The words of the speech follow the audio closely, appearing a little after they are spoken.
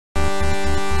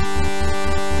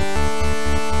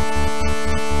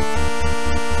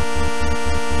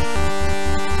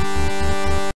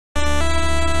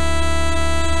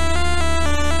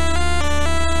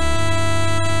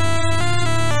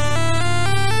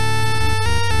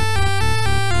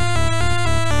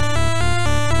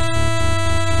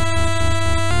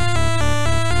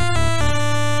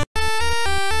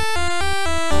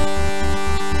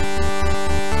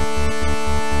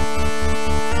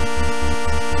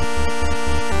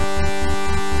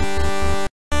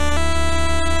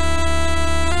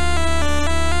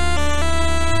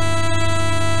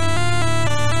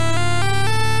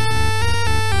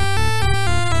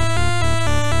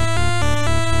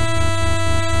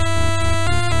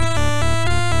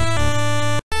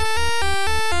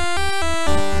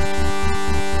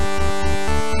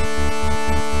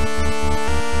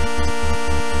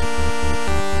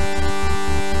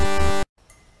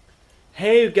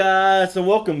up, guys, and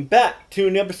welcome back to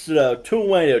an episode of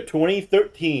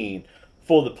 2013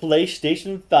 for the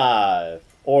PlayStation 5,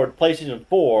 or PlayStation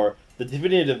 4, the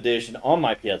definitive edition on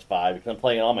my PS5, because I'm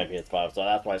playing it on my PS5, so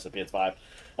that's why I said PS5.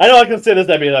 I know I can say this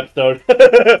every episode.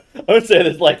 I'm going to say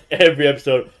this like every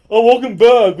episode. Oh, welcome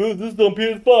back, this is on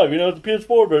PS5, you know, it's the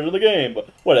PS4 version of the game, but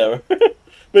whatever.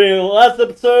 But in the last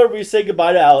episode, we say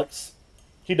goodbye to Alex.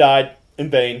 He died in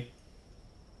vain.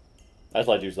 I just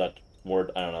like to use that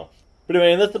word, I don't know. But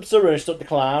anyway, in this episode, we're going to start the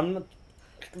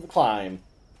climb.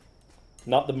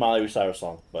 Not the Miley Cyrus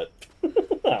song, but I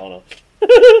don't know.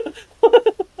 I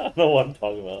don't know what I'm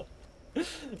talking about.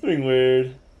 Being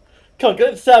weird. Come on,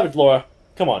 get the savage, Laura.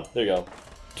 Come on, there you go.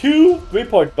 2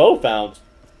 3-part bow found.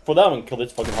 For that one, kill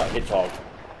this fucking hot hedgehog.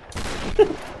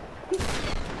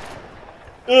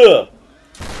 Ugh.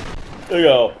 There you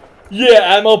go.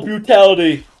 Yeah, ammo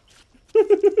brutality.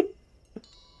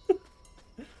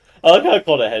 I like how I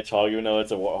called it a hedgehog, even though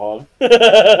it's a warthog.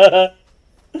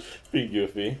 Being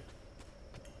goofy.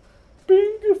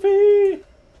 Being goofy!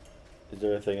 Is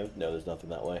there a thing? No, there's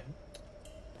nothing that way.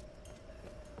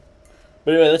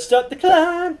 But anyway, let's start the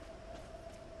climb!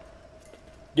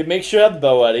 Make sure you have the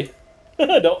bow ready.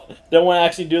 don't want to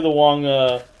actually do the wrong,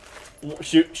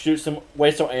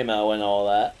 waste some ammo and all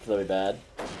that, because that'd be bad.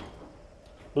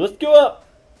 But let's go up!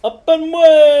 Up and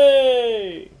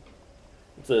away!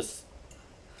 What's this?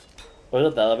 Oh, is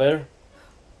that the elevator?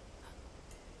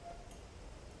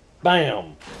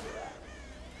 Bam!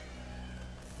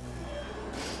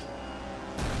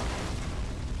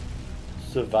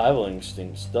 Survival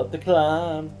instinct. Start the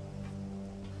climb.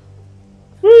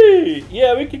 Whee!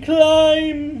 Yeah, we can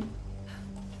climb!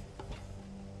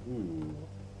 Ooh.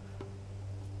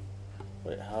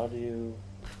 Wait, how do you...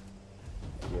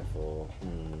 Careful.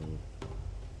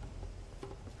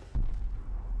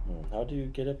 How do you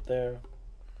get up there?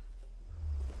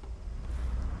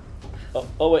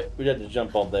 Oh wait, we had to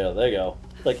jump up there. There you go.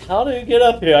 Like, how do you get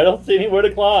up here? I don't see anywhere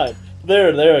to climb.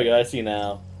 There we go. I see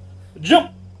now.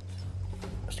 Jump!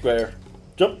 Square.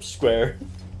 Jump, square.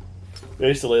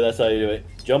 Basically, that's how you do it.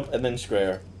 Jump and then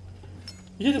square.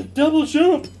 You get a double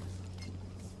jump!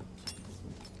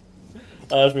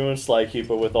 As we went Sly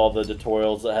Keeper with all the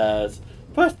tutorials it has.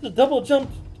 Press the double jump!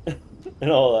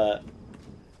 And all that.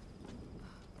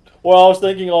 Well, I was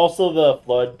thinking also the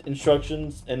flood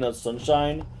instructions in the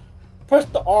Sunshine. Press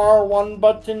the R1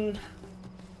 button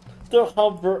to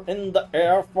hover in the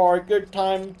air for a good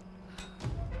time.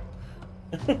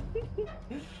 I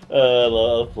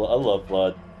love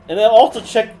Flood. And then also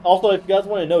if you guys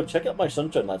want to know, check out my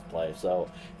Sunshine Let's Play. So,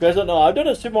 if you guys don't know, I've done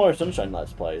a Super Mario Sunshine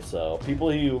Let's Play. So,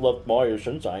 people who love Mario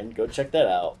Sunshine, go check that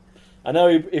out. I know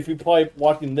if you're probably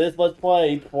watching this Let's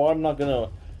Play, I'm not gonna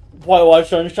probably watch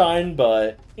Sunshine,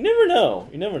 but you never know.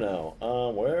 You never know.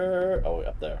 Where? Oh,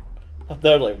 up there. Up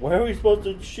there, like, where are we supposed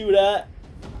to shoot at?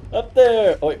 Up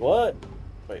there! Oh, wait, what?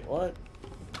 Wait, what?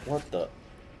 What the?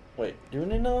 Wait, do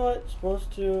we know it's supposed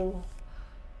to?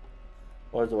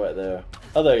 Where's it right there?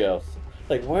 Oh, there it goes.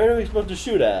 Like, where are we supposed to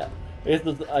shoot at?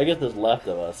 I guess there's left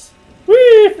of us.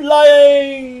 Whee!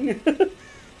 Flying!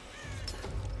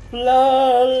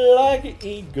 Fly like an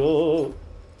eagle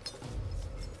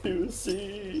to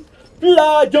see.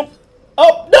 Fly, jump!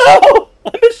 Oh, no! I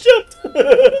misjumped!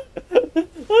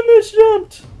 I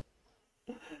misjumped!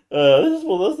 This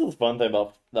is a fun thing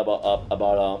about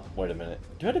wait a minute.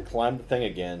 Do I have to climb the thing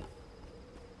again?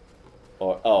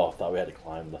 Or, oh, I thought we had to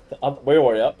climb the thing. We're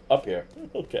already up here.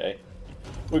 Okay.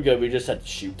 We're good, we just had to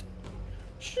shoot.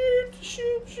 Shoot,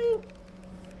 shoot, shoot.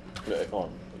 Wait, hold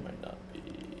on. It might not be.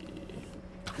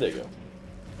 There you go.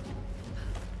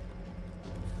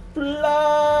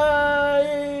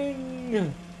 Flying!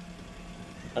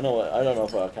 I don't know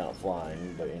if I count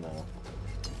flying, but you know.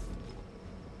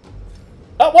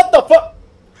 Oh, what the fuck?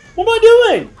 What am I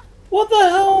doing? What the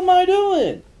hell am I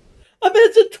doing? I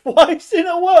missed it twice in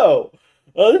a row.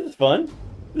 Oh, this is fun.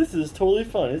 This is totally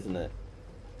fun, isn't it?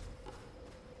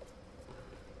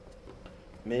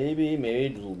 Maybe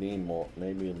lean more.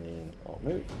 Maybe lean. Oh,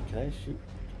 maybe. Can I shoot?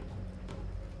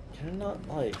 Can I not,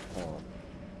 like,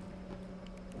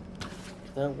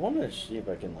 I want to see if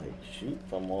I can, like, shoot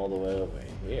from all the way over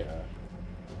here.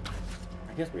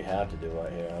 I guess we have to do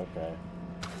right here, okay.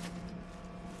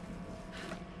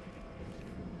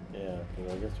 Yeah,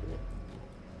 because I guess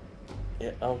we...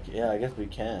 Yeah, okay, yeah, I guess we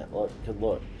can't. Look,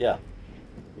 look, yeah.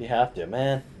 We have to,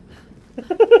 man.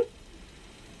 Okay.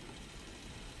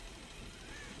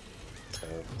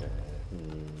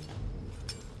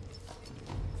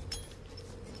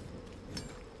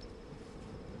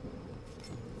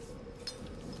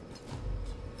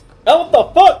 Oh, what the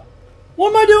fuck? What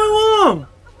am I doing wrong?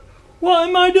 What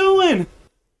am I doing?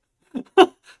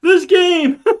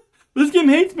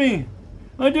 me?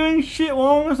 Am I doing shit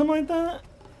wrong or something like that?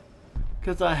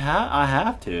 Cause I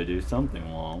have to do something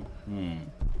wrong.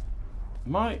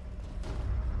 Am I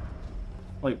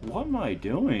like, what am I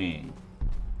doing?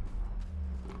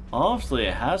 Obviously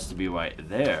it has to be right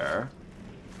there.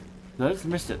 I just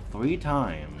missed it 3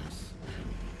 times.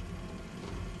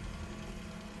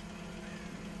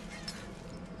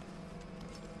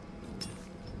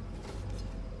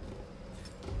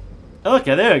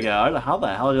 Okay, there we go. How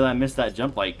the hell did I miss that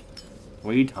jump like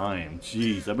 3 times?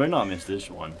 Jeez, I better not miss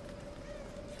this one.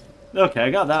 Okay,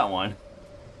 I got that one.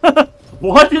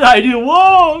 What did I do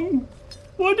wrong?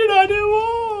 What did I do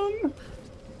wrong?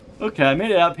 Okay, I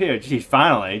made it up here. Jeez,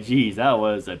 finally. Jeez, that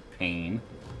was a pain.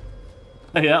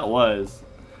 Like, that was.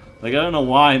 Like, I don't know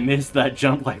why I missed that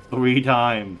jump like 3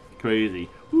 times. Crazy.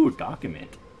 Ooh,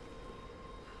 document.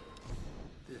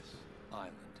 This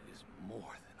island is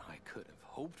more than I could have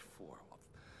hoped for.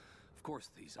 Of course,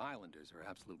 these islanders are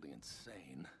absolutely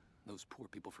insane. Those poor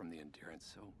people from the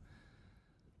Endurance,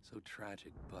 so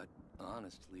tragic, but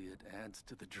honestly, it adds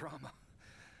to the drama.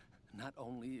 Not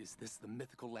only is this the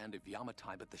mythical land of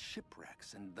Yamatai, but the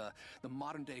shipwrecks and the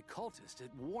modern-day cultist.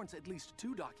 It warrants at least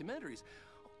 2 documentaries,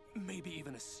 maybe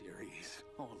even a series.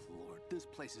 Oh, Lord, this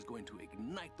place is going to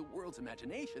ignite the world's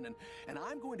imagination, and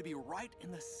I'm going to be right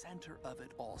in the center of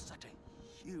it all. Such a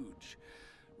huge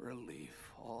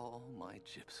relief. All my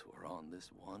chips were on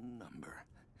this one number.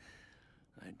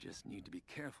 I just need to be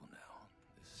careful now.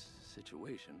 This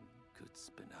situation could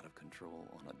spin out of control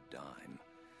on a dime.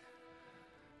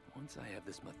 Once I have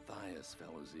this Matthias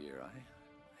fellow's ear, I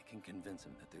can convince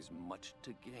him that there's much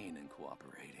to gain in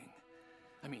cooperating.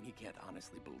 I mean, he can't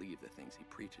honestly believe the things he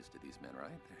preaches to these men,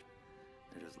 right?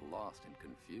 They're just lost and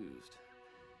confused.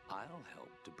 I'll help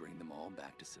to bring them all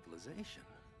back to civilization.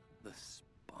 The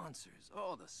sponsors,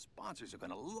 oh, the sponsors are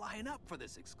gonna line up for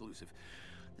this exclusive.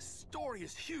 The story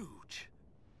is huge.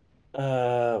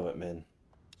 Whitman.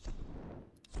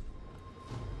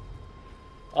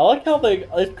 I like how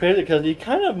it's crazy because he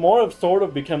kind of sort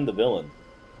of become the villain.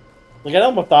 Like, I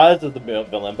know Matthias is the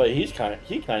villain, but he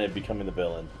kind of becoming the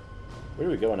villain. Where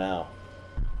do we go now?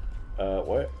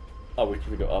 Where? Oh, we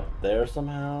should go up there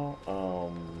somehow.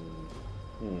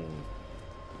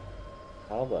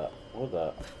 What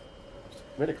the?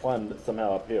 We had to climb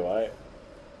somehow up here, right?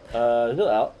 Is it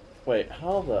out? Wait,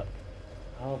 how the?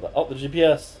 Oh, the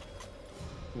GPS.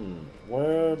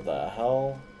 Where the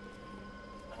hell?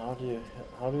 How do you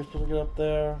supposed to get up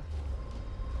there?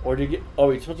 Or do you get? Oh, are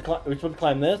we supposed to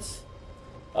climb this?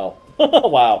 Oh,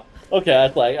 wow. Okay,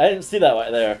 that's like I didn't see that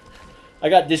right there. I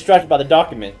got distracted by the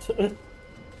document.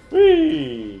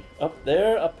 Whee! Up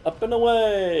there, up and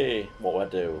away. What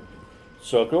do I do?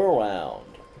 Circle around.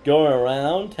 Go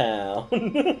around town.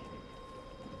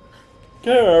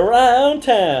 Go around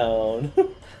town.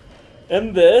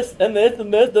 And this, and this,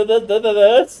 and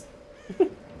this.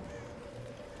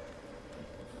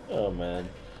 Oh man,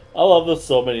 I love the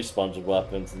so many sponge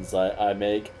weapons since I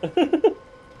make.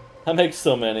 I make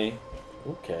so many.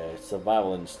 Okay,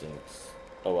 survival instincts.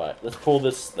 Alright, let's pull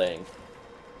this thing.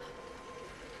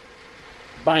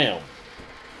 Bam!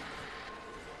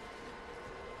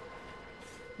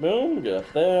 Boom, get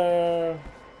up there.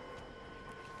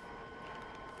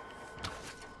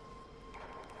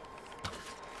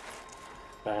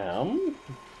 Bam.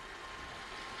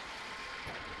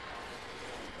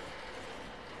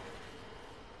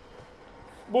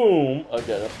 Boom! I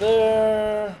get up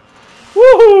there.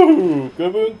 Woohoo!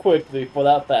 Good move quickly before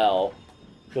that fell.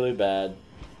 Really bad.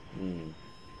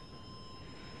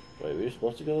 Wait, were you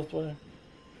supposed to go this way?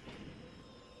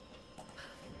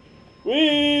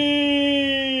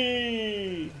 Whee!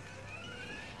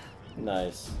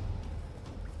 Nice.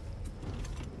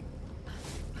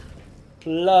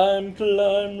 Climb,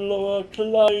 climb, lower,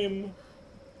 climb.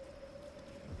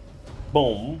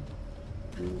 Boom.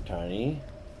 Ooh, tiny.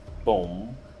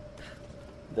 Boom.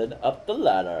 Then up the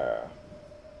ladder.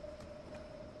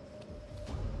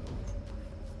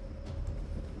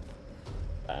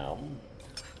 Bam.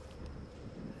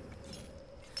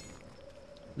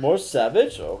 More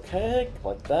savage? Okay,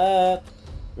 like that.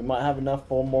 We might have enough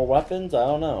for more weapons, I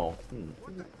don't know.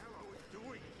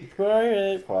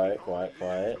 Quiet, quiet, quiet,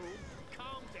 quiet.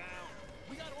 Calm down.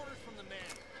 We got orders from the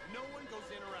man. No one goes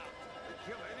in or out. They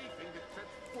kill anything that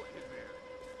sets foot in there.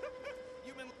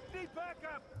 You need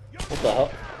backup. What the hell?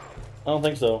 I don't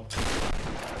think so.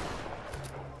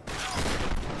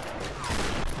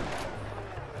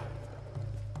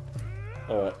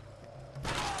 Alright.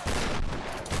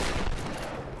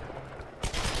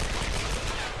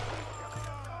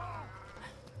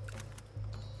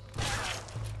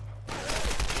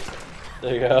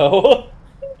 There you go.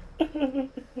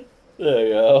 There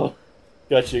you go.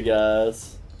 Got you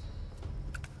guys.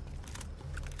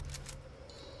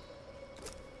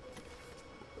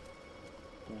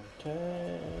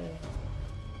 Okay.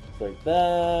 Like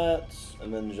that.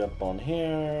 And then jump on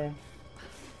here.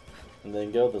 And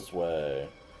then go this way.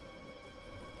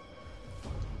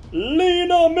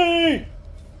 Lean on me!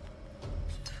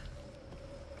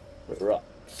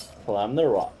 Rocks. Climb the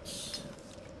rocks.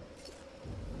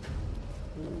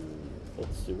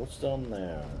 Let's see, what's down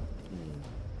there?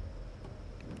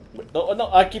 Wait, no,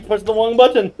 no, I keep pushing the wrong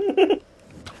button!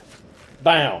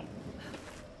 Bam!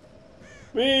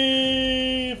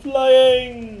 We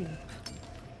flying!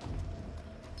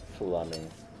 Climbing.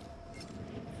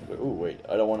 Ooh, wait,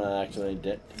 I don't want to actually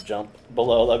jump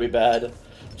below, that'd be bad.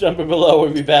 Jumping below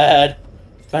would be bad.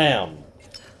 Bam!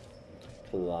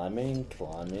 Climbing,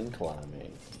 climbing,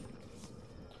 climbing.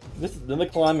 This is the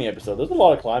climbing episode. There's a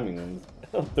lot of climbing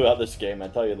throughout this game, I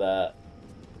tell you that.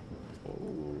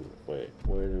 Ooh, wait,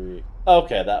 where do we...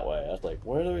 Okay, that way. I was like,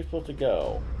 where are we supposed to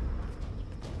go?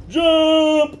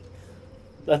 Jump!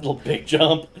 That little big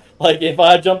jump. Like, if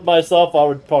I jumped myself, I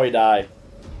would probably die.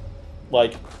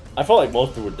 Like, I felt like most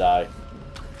people would die.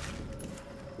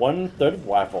 1/3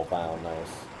 rifle found,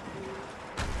 nice.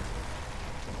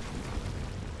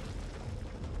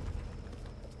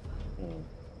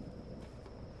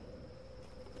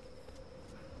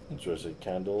 Interesting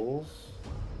candles.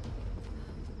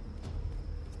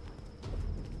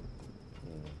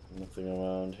 Nothing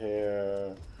around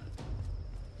here.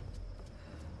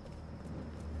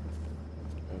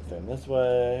 Anything this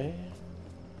way.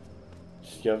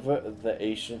 Discover the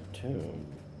ancient tomb.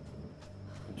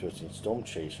 Interesting storm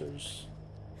chasers.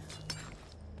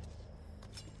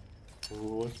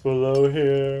 Ooh, what's below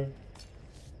here?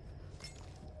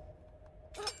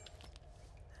 I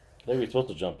think we're supposed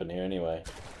to jump in here anyway.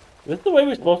 Is this the way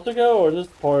we're supposed to go, or is this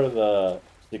part of the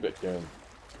secret tomb?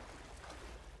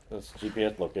 This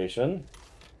GPS location.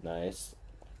 Nice.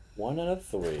 1 out of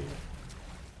 3.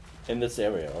 In this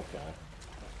area, okay.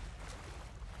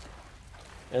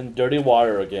 And dirty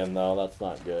water again, though. That's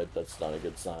not good. That's not a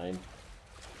good sign.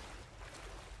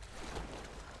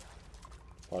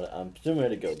 But I'm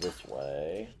assuming to go this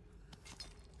way.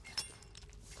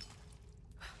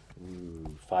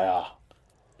 Ooh, fire.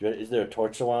 Is there a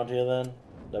torch around here, then?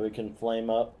 That we can flame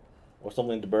up? Or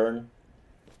something to burn?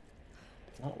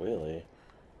 Not really.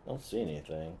 I don't see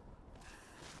anything.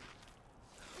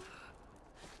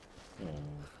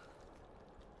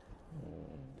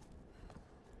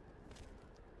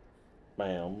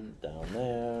 Bam. Down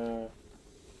there.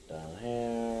 Down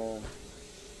here.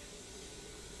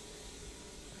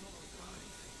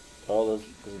 Oh,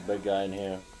 there's a big guy in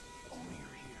here.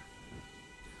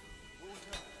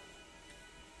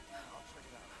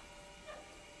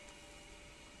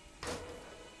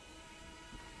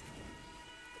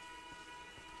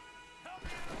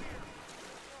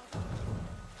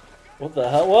 What the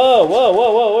hell? Whoa, whoa,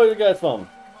 whoa, whoa, where are you guys from?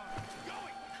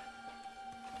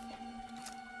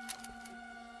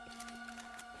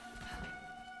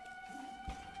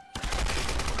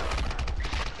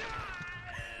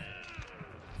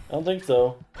 I don't think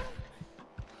so.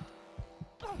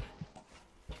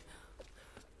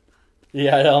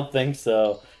 Yeah, I don't think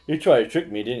so. You tried to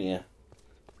trick me, didn't you?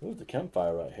 Ooh, the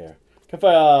campfire right here.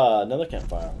 Campfire, another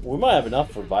campfire. We might have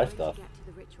enough for buy stuff. Get to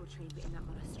the ritual chamber in that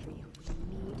monastery.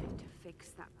 We need to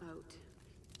fix that boat.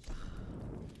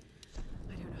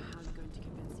 I don't know how I'm going to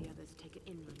convince the others to take it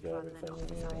inland rather than off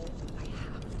this island, but I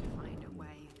have to find a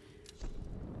way.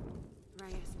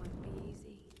 Reyes won't be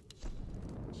easy.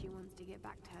 She wants to get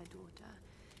back to her daughter,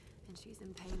 and she's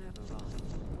in pain over Roth.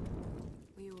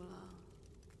 We all are.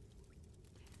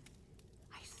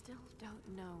 I still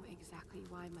don't know exactly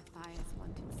why Matthias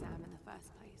wanted Sam in the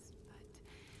first place, but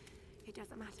it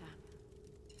doesn't matter.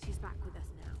 She's back with us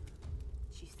now.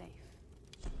 She's safe.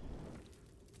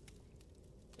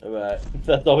 Alright,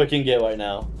 that's all we can get right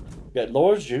now. We got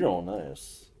Lord General,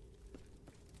 nice.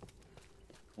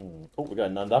 Oh, we got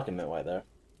a non-document right there.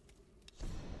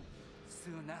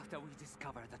 Soon after we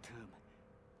discovered the tomb,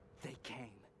 they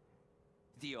came.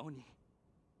 The Oni.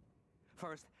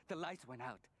 First, the lights went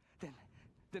out.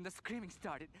 Then the screaming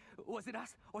started. Was it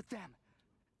us or them?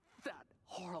 That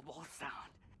horrible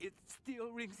sound. It still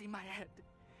rings in my head.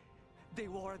 They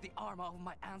wore the armor of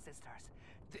my ancestors.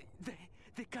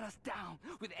 They cut us down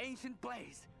with ancient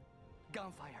blades.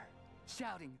 Gunfire,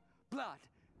 shouting, blood.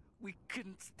 We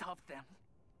couldn't stop them.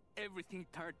 Everything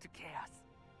turned to chaos.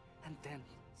 And then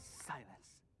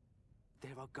silence.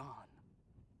 They were gone.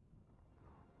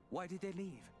 Why did they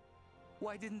leave?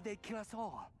 Why didn't they kill us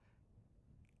all?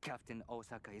 Captain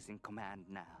Osaka is in command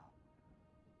now.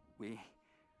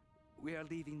 We are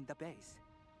leaving the base,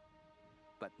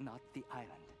 but not the island.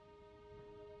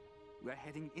 We're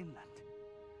heading inland,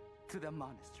 to the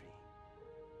monastery.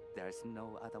 There's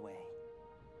no other way.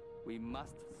 We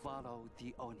must follow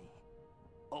the Oni.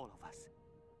 All of us.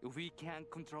 If we can't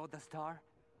control the star,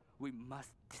 we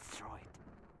must destroy it.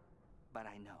 But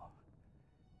I know.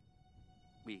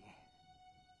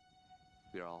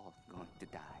 We're all going to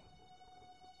die.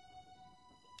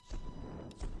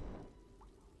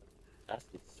 That's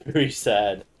very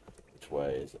sad. Which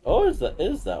way is it? Oh, is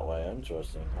that way?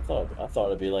 Interesting. I thought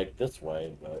it'd be like this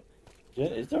way, but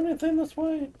is there anything this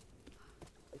way?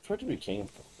 Which way did we came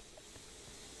from?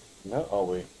 No.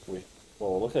 Oh,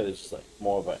 well, look at it. It's just like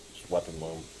more of a weapon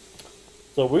room.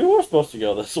 So we were supposed to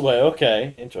go this way.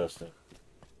 Okay, interesting.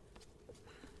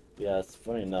 Yeah, it's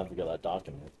funny enough we got that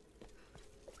document.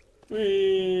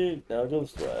 Now go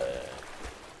this way.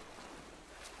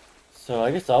 So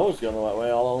I guess I was going the right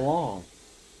way all along.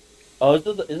 Oh, is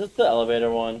it the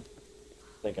elevator one?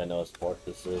 I think I know what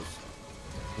this is.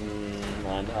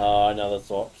 I know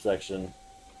this section.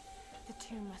 The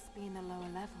tomb must be in the lower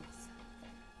levels.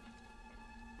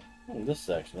 This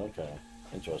section, okay.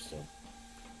 Interesting.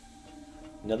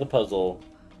 Another puzzle.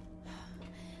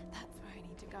 That's where I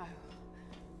need to go.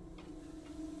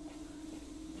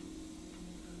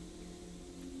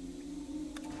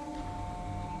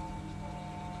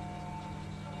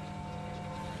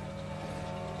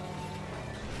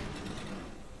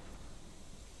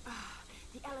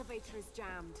 The elevator is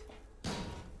jammed.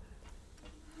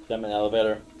 Damn an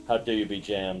elevator. How dare you be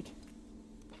jammed?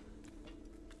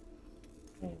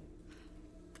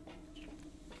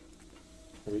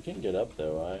 We can get up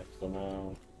there, right?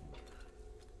 Somehow.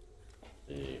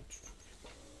 See.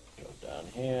 Go down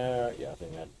here. Yeah, I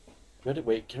think that.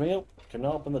 Wait, can I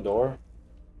open the door?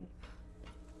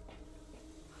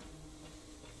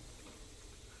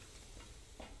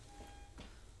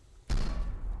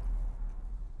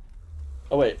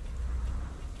 Oh wait.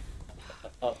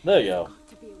 Oh, there you go. Got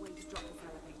to be a way to drop this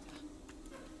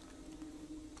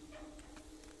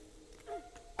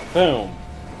elevator. Boom.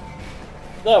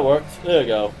 That worked. There you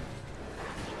go.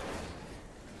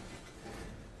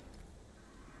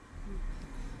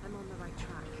 I'm on the right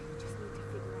track. Just need to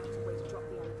figure out a way to drop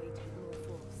the elevator with more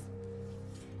force.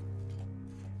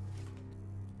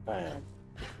 Bam.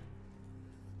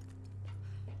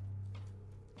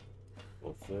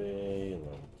 Level 3,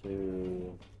 level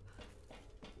 2.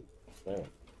 There.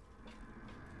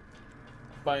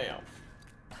 Bam.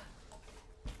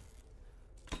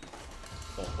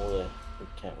 Don't hold it. We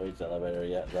can't reach the elevator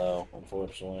yet, though,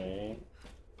 unfortunately.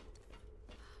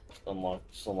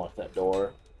 Just unlock that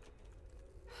door.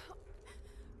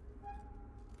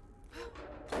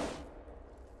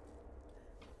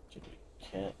 We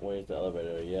can't raise the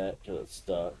elevator yet because it's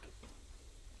stuck.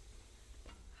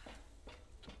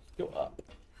 Let's go up.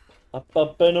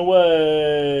 Up, and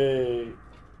away!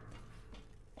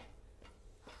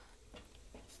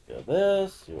 Let's do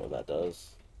this, see what that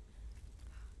does.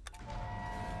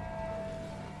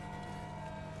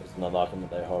 There's another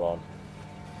document there, hold on.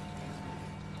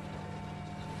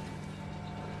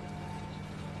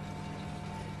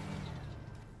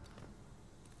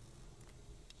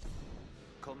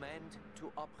 Command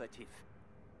to operative.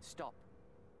 Stop.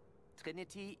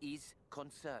 Trinity is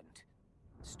concerned.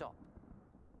 Stop.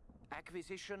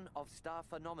 Acquisition of star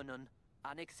phenomenon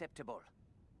unacceptable.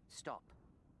 Stop.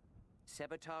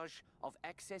 Sabotage of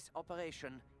access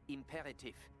operation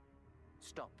imperative.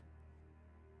 Stop.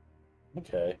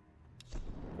 Okay.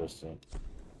 Interesting.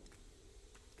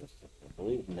 I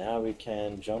believe now we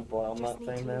can jump on that thing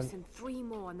then. Just need to loosen 3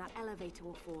 more and that elevator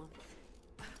will fall.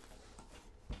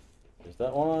 There's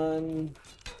that one.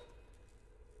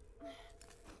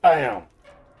 Bam!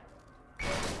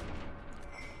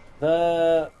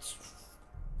 That.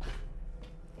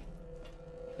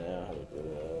 Now how do we do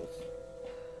this?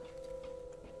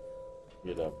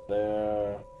 Get up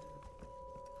there.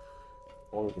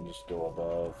 Or we can just go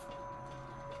above.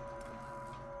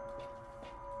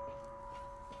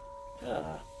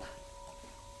 Yeah.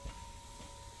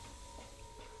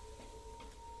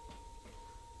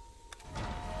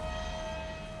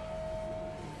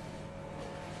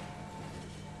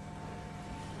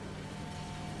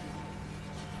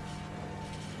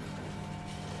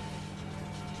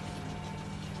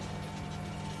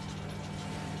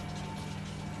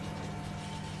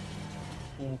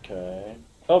 Okay.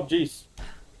 Oh, jeez.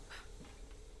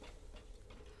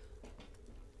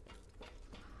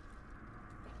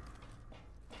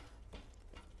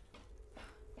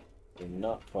 Do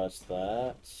not press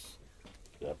that.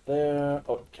 Get up there.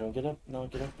 Oh, can we get up? No,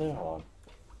 get up there. Hold on.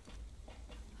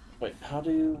 Wait, how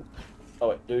do you... Oh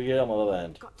wait, do we get on the other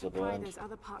end? Got to pry those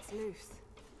other parts loose.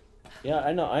 Yeah,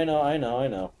 I know.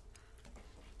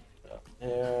 Up here.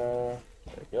 There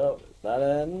we go. There's that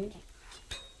end.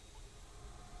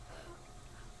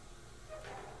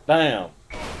 Bam!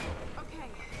 Okay,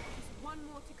 just one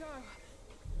more to go.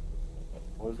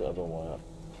 Where's the other one?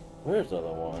 Where's the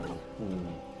other one?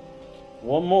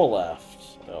 One more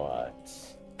left.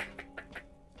 Alright.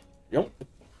 Yep.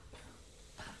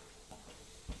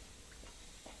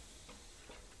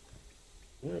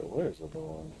 Where's the other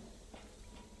one?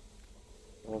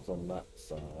 What's on that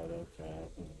side? Okay.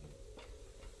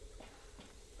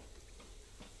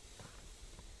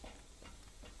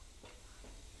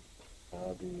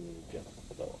 How do you get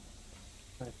the other one?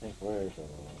 I think where's the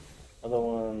other one? Other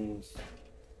ones.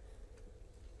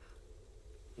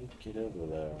 You get over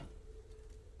there.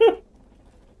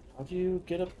 How do you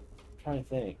get up? I'm trying to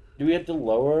think. Do we have to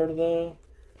lower the?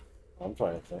 I'm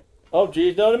trying to think. Oh,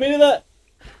 geez, don't mean to do that.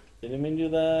 Didn't mean to do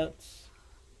that.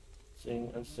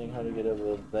 I'm seeing how to get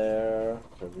over there.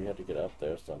 So we had to get up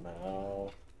there somehow.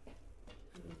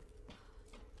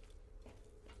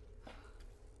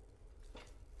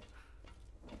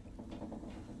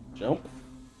 Jump.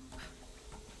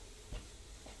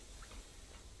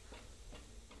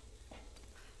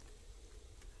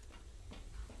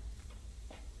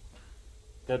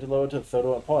 Got to lower it to the third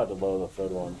one. Probably have to lower the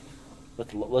third one.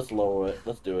 Let's lower it.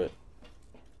 Let's do it.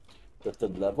 That's the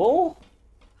level.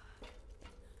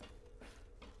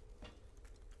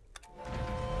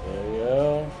 There we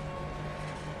go.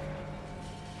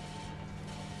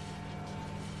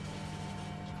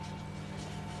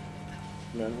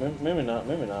 Maybe not.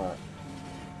 Maybe not.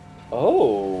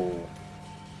 Oh.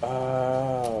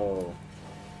 Oh.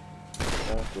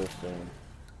 Interesting.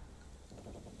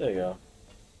 There you go.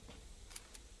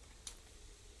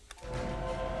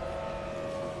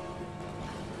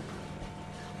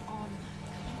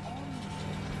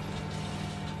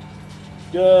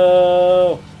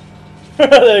 Go!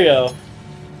 There you go.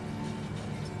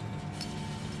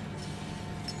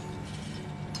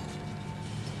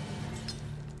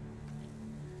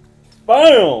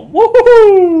 Bam!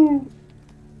 Woohoo!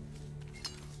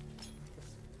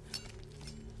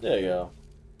 There you go.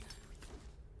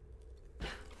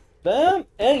 Bam!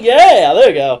 And yeah! There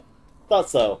you go. Thought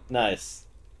so. Nice.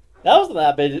 That wasn't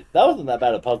that bad. That wasn't that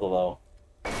bad a puzzle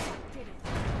though.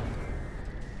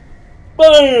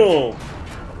 Bam!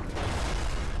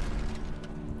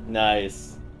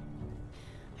 Nice.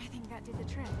 I think that did the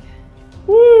trick.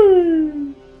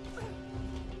 Woo!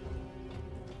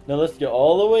 Now let's go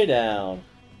all the way down.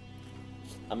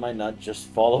 I might not just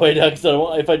fall all the way down because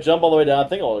if I jump all the way down, I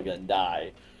think I'm gonna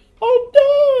die. I'll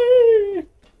die!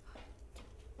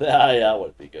 Ah, yeah, that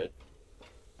would be good.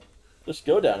 Let's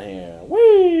go down here.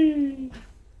 Whee!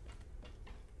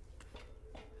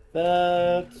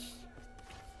 That's.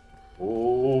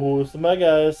 Oh, some of my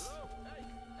guys.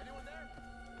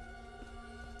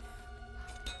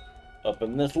 Up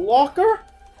in this locker.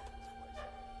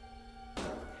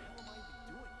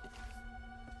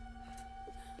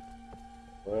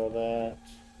 Where that?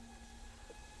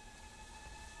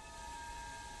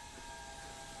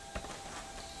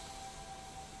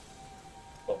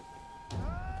 Oh.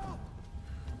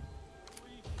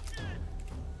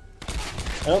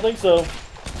 I don't think so.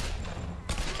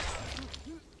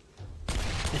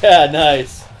 Yeah,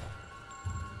 nice.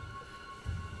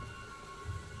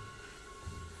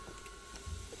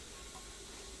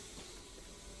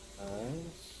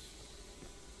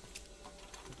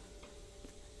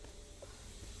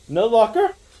 No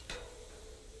locker?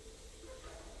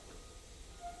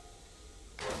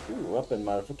 Ooh, weapon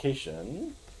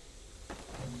modification.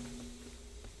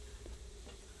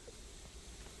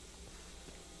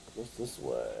 What's this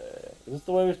way? Is this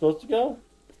the way we're supposed to go?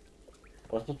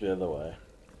 Or it's supposed to be the other way?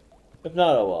 If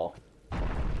not, oh well. Alright,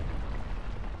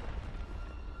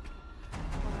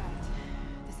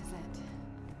 this is it.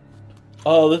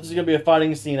 Oh, this is gonna be a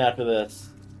fighting scene after this.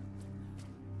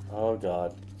 Oh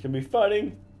god. It's gonna be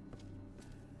fighting.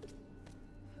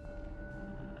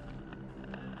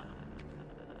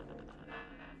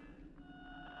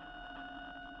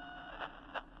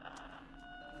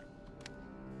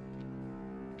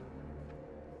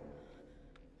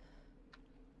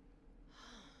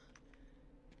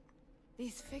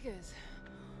 These figures.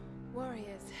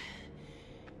 Warriors.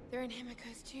 They're in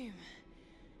Himiko's tomb.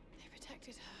 They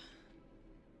protected her.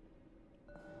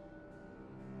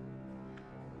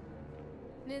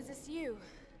 And is this you?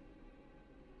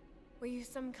 Were you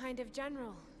some kind of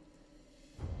general?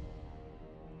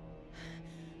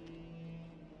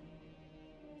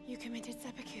 You committed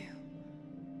seppuku.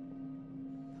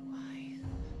 But why?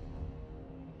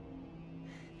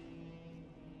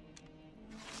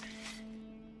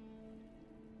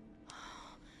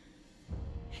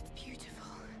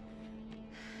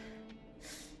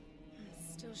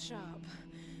 sharp.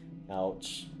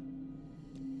 Ouch.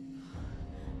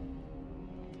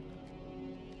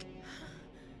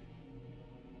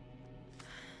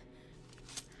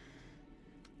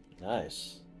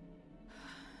 Nice.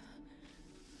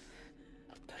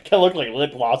 Kind of looked like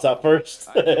lip gloss at first.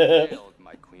 I failed,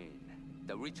 my queen.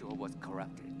 The ritual was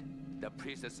corrupted. The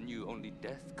priestess knew only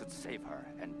death could save her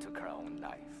and took her own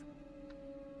life.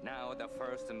 Now the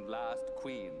first and last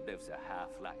queen lives a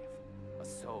half-life, a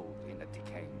soul in a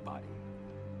decaying body.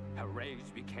 Her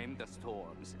rage became the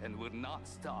storms and will not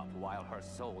stop while her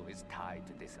soul is tied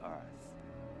to this earth.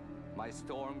 My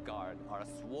storm guard are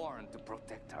sworn to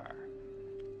protect her.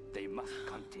 They must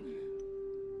continue,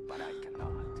 but I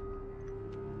cannot.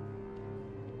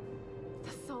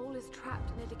 The soul is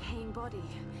trapped in a decaying body.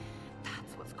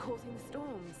 That's what's causing the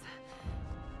storms.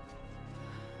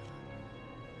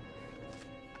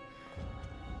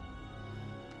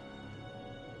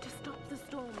 To stop the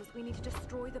storms, we need to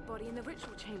destroy the body in the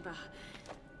ritual chamber.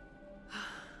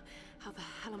 How the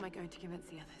hell am I going to convince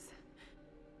the others?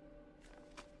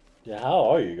 Yeah,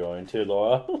 how are you going to,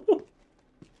 Laura?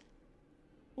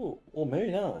 Ooh, well,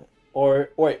 maybe not. Or,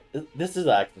 wait, this is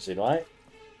the action scene, right?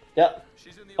 Yep.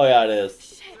 Oh, yeah, it is.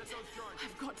 Shit!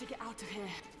 I've got to get out of here.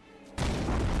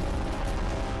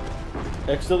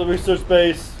 Exit the research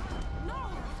base. No!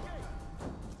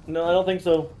 No, I don't think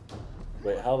so.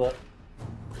 Wait, how the...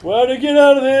 Where to get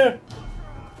out of here?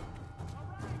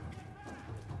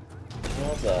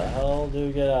 What the hell do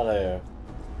we get out of here?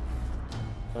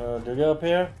 Do we go up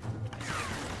here?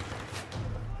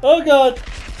 Oh god!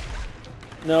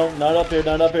 No, not up here,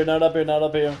 not up here, not up here, not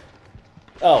up here.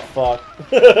 Oh fuck.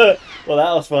 Well,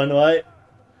 that was fun, right?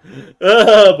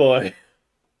 Oh boy.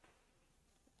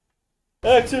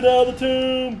 Exit out of the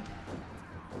tomb!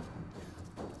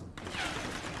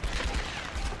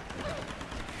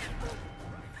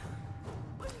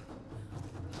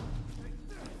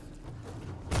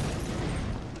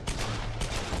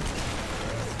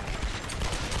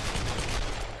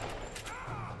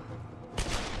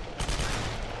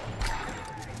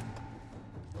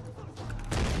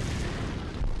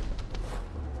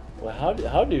 Well,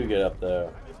 how do you get up there?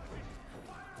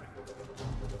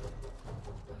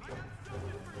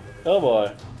 Oh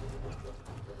boy.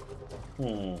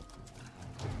 Hmm.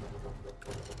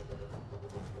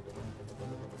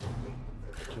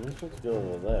 We're supposed to go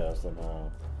over there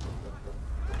somehow.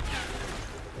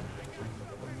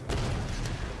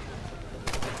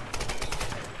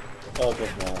 Oh, good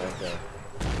now, okay.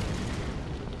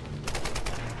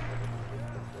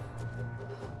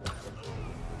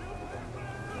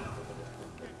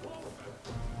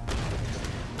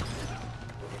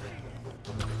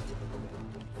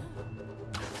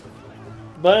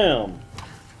 Bam!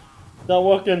 Not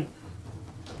working.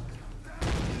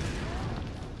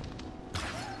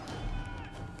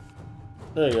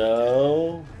 There you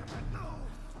go.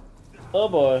 Oh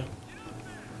boy.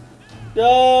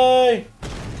 Yay!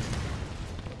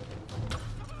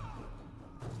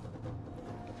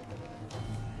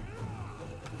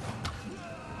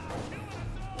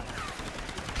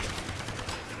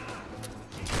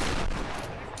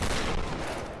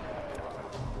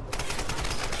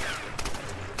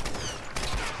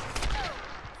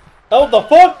 Oh, what the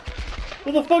fuck?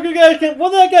 Where the fuck guy came? Where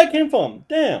that guy came from?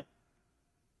 Damn.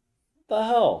 What the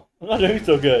hell? I'm not doing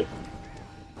so good.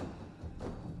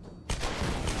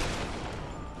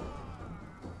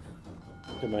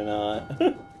 Am I not?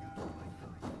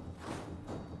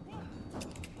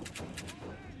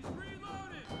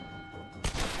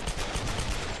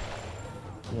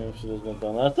 No, she just went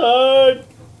down that side.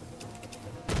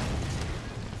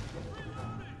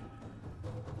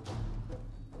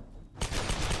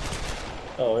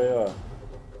 Oh, here you are.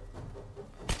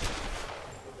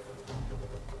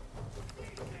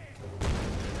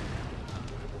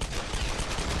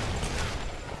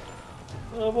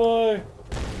 Oh boy.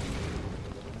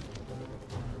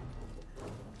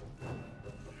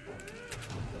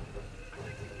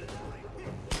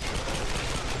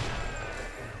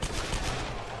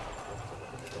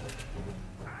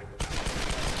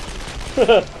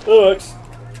 It works.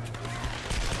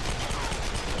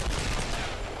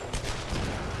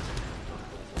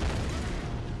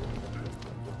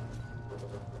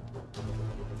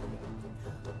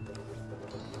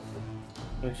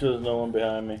 Make sure there's no one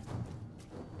behind me.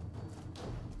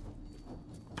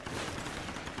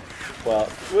 Wow,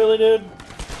 really, dude?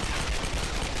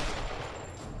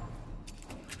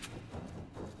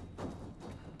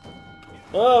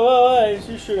 Oh, whoa, whoa,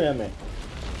 she's shooting at me.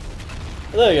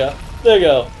 There you go. There you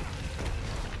go.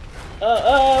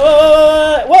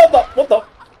 What the?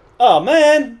 Oh,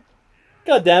 man!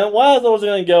 God damn it, why was I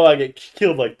gonna go I get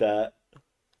killed like that?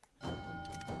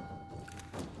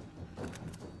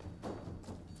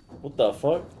 What the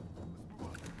fuck?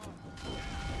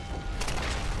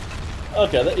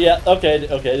 Okay, yeah, okay,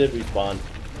 okay, it did respawn.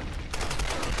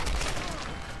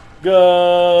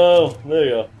 Go! There you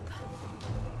go.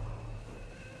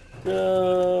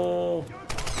 Go!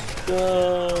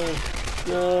 Go!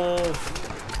 Go!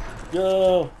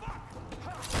 Go!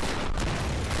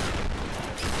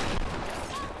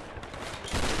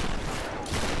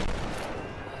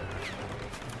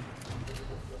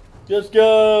 Just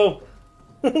go!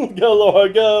 Go, Laura,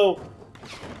 go!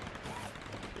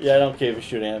 Yeah, I don't care if you're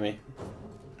shooting at me.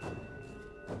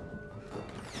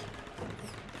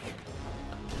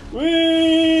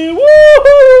 Wee!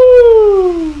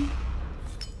 Woohoo!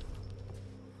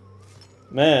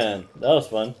 Man, that was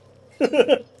fun.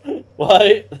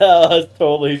 Why? That was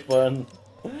totally fun.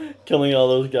 Killing all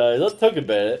those guys. That took a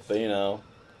bit, but you know.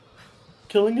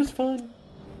 Killing is fun.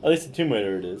 At least in Tomb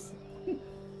Raider it is.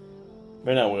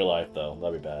 Maybe not in real life though.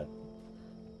 That'd be bad.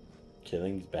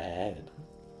 Killing's bad.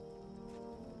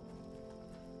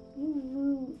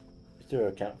 Is there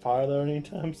a campfire there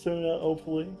anytime soon?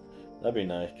 Hopefully. That'd be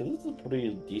nice, because this is a pretty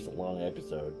decent long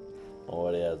episode.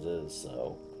 Already as is,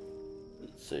 so.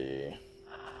 Let's see.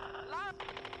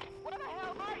 Where the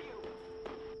hell are you?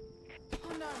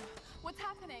 Oh no, what's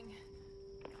happening?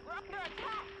 We're under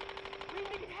attack! We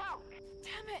need help!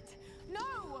 Damn it!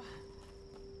 No!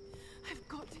 I've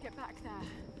got to get back there.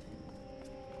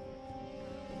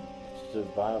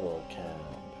 Survival camp.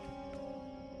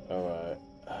 Alright.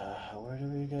 Where do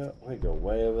we go? We go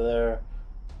way over there.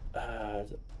 I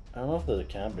don't know if there's a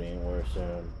camp anywhere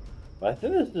soon. But I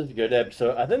think this is a good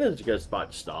episode. I think this is a good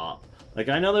spot to stop. Like,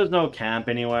 I know there's no camp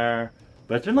anywhere,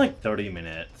 but it's been like 30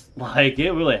 minutes. Like,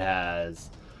 it really has.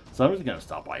 So I'm just gonna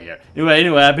stop right here.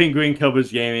 Anyway, I've been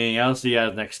GreenCobrasGaming. I'll see you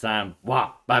guys next time.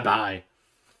 Wow, bye-bye.